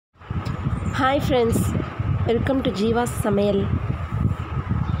Hi friends, welcome to Jeeva's சமையல்.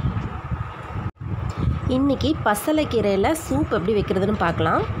 இன்னைக்கு பசலை கீரையில் சூப் எப்படி வைக்கிறதுன்னு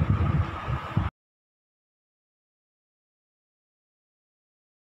பார்க்கலாம்.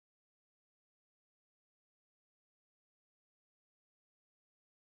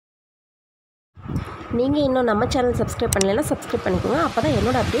 நீங்கள் இன்னும் நம்ம சேனல் சப்ஸ்கிரைப் பண்ணலைன்னா சப்ஸ்கிரைப் பண்ணிக்கோங்க. அப்போ தான்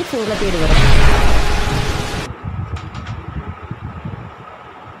என்னோடய அப்டேட்ஸ் உங்களை தேடி வரும்.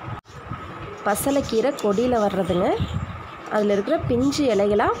 பசலைக்கீரை கொடியில் வர்றதுங்க. அதில் இருக்கிற பிஞ்சு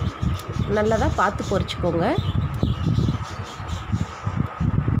இலைகளாக நல்லதாக பார்த்து பொரிச்சுக்கோங்க.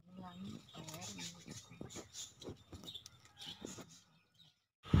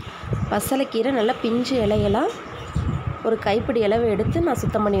 பசலைக்கீரை நல்லா பிஞ்சு இலைகளாக ஒரு கைப்பிடி அளவு எடுத்து நான்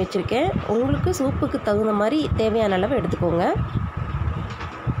சுத்தம் பண்ணி வச்சுருக்கேன். உங்களுக்கு சூப்புக்கு தகுந்த மாதிரி தேவையான அளவு எடுத்துக்கோங்க.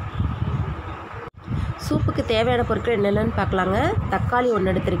 சூப்புக்கு தேவையான பொருட்கள் என்னென்னு பார்க்கலாங்க. தக்காளி 1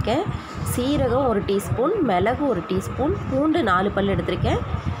 எடுத்திருக்கேன், சீரகம் 1 டீஸ்பூன், மிளகு 1 டீஸ்பூன், பூண்டு 4 பல் எடுத்திருக்கேன்,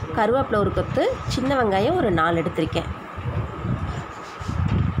 கருவேப்பிலை 1 கொத்து, சின்ன வெங்காயம் ஒரு 4 எடுத்திருக்கேன்.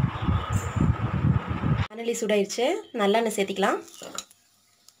 வானலி சூடாயிருச்சு, நல்லெண்ணெய் சேர்த்திக்கலாம்.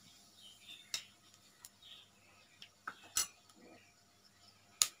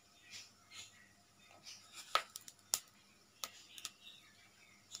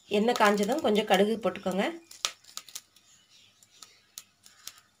 எண்ணெய் காஞ்சதும் கொஞ்சம் கடுகு போட்டுக்கோங்க.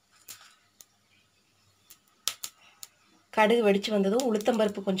 கடுகு வெடித்து வந்ததும்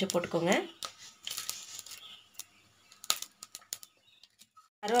உளுத்தம்பருப்பு கொஞ்சம் போட்டுக்கோங்க.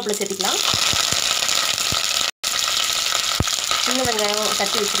 கருவேப்பிலை சேர்த்திக்கலாம். சின்ன வெங்காயம்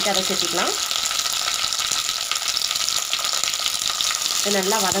தட்டி வச்சுட்டு அதை சேர்த்திக்கலாம். இது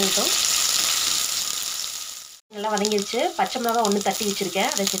நல்லா வதங்கட்டும். நல்லா வதங்கிடுச்சு. பச்சை மிளகாய் 1 தட்டி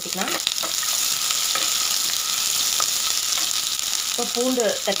வச்சுருக்கேன், அதை சேர்த்திக்கலாம். இப்போ பூண்டு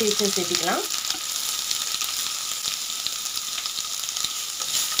தட்டி வச்சு சேர்த்திக்கலாம்.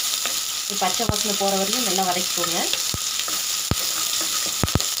 பச்சை வாசனை போகிற வரையும் நல்லா வதக்கிக்கோங்க.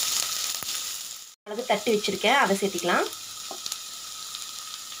 மிளகு தட்டி வச்சுருக்கேன், அதை சேர்த்திக்கலாம்.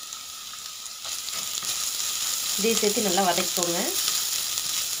 இதையும் சேர்த்து நல்லா வதக்கிக்கோங்க.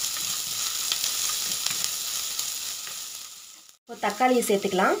 இப்போ தக்காளியை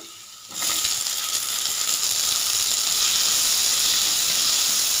சேர்த்துக்கலாம்.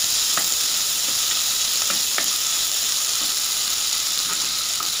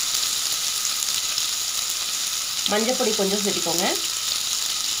 மஞ்சப்பொடி கொஞ்சம் சேர்த்திக்கோங்க.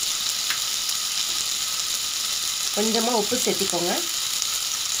 கொஞ்சமாக உப்பு சேர்த்திக்கோங்க.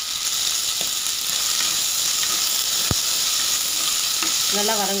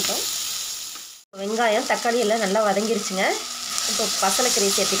 நல்லா வதங்கட்டும். வெங்காயம் தக்காளி எல்லாம் நல்லா வதங்கிருச்சுங்க. இப்போ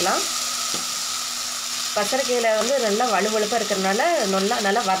பசலைக்கீரையை சேர்த்திக்கலாம். பசலைக்கீரையில் வந்து நல்லா வலுவழுப்பாக இருக்கிறதுனால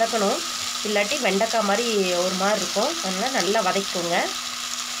நல்லா வதக்கணும். இல்லாட்டி வெண்டைக்காய் மாதிரி ஒரு மாதிரி இருக்கும். அதனால் நல்லா வதக்கிக்கோங்க.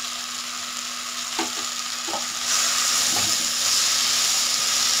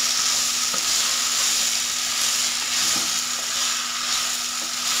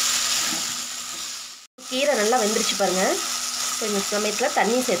 கீரை நல்லா வெந்துருச்சு பாருங்கள். இந்த சமயத்தில்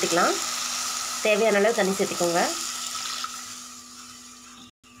தண்ணி சேர்த்துக்கலாம். தேவையான அளவு தண்ணி சேர்த்துக்கோங்க.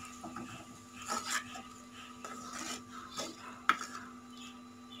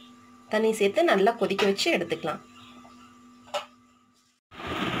 தண்ணி சேர்த்து நல்லா கொதிக்க வச்சு எடுத்துக்கலாம்.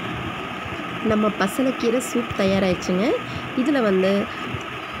 நம்ம பசலைக்கீரை சூப் தயாராகிடுச்சுங்க. இதில் வந்து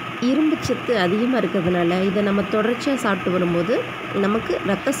இரும்பு சத்து அதிகமாக இருக்கிறதுனால இதை நம்ம தொடர்ச்சியாக சாப்பிட்டு வரும்போது நமக்கு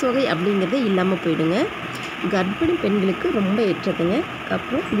இரத்த சோகை அப்படிங்கிறது இல்லாமல் போயிடுங்க. கர்ப்பிணி பெண்களுக்கு ரொம்ப ஏற்றதுங்க.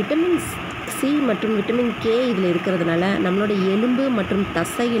 அப்புறம் விட்டமின் சி மற்றும் விட்டமின் கே இதில் இருக்கிறதுனால நம்மளோட எலும்பு மற்றும்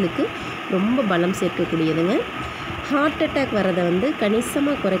தசைகளுக்கு ரொம்ப பலம் சேர்க்கக்கூடியதுங்க. ஹார்ட் அட்டாக் வரதை வந்து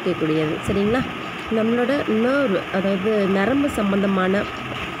கணிசமாக குறைக்கக்கூடியது. சரிங்களா? நம்மளோட நர்வ், அதாவது நரம்பு சம்பந்தமான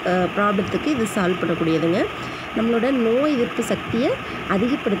ப்ராப்ளத்துக்கு இது சால்வ் பண்ணக்கூடியதுங்க. நம்மளோட நோய் எதிர்ப்பு சக்தியை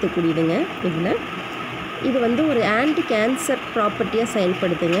அதிகப்படுத்தக்கூடியதுங்க. இது வந்து ஒரு ஆன்டி கேன்சர் ப்ராப்பர்ட்டியாக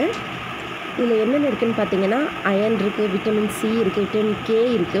செயல்படுத்துங்க. இதில் என்னென்ன இருக்குதுன்னு பார்த்தீங்கன்னா, அயன் இருக்குது, விட்டமின் சி இருக்குது, விட்டமின் கே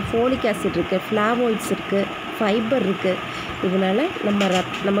இருக்குது, ஃபோலிக் ஆசிட் இருக்குது, ஃப்ளாவோய்ட்ஸ் இருக்குது, ஃபைபர் இருக்குது. இதனால்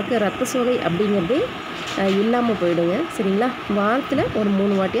நமக்கு ரத்த சோகை அப்படிங்கிறதே இல்லாமல் போயிடுங்க. சரிங்களா? வாரத்தில் ஒரு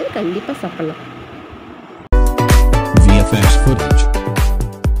 3 வாட்டியாவது கண்டிப்பாக சாப்பிட்லாம்.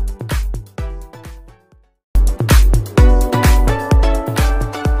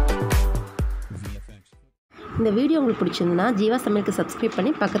 இந்த வீடியோ உங்களுக்கு பிடிச்சிருந்தா ஜீவா சமையலுக்கு சப்ஸ்கிரைப்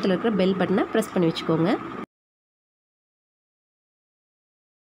பண்ணி பக்கத்தில் இருக்கிற பெல் பட்டனை ப்ரெஸ் பண்ணி வச்சுக்கோங்க.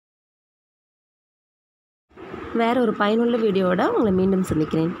 வேறு ஒரு பயனுள்ள வீடியோவோட உங்களை மீண்டும்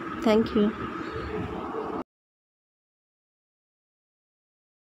சந்திக்கிறேன். தேங்க்யூ.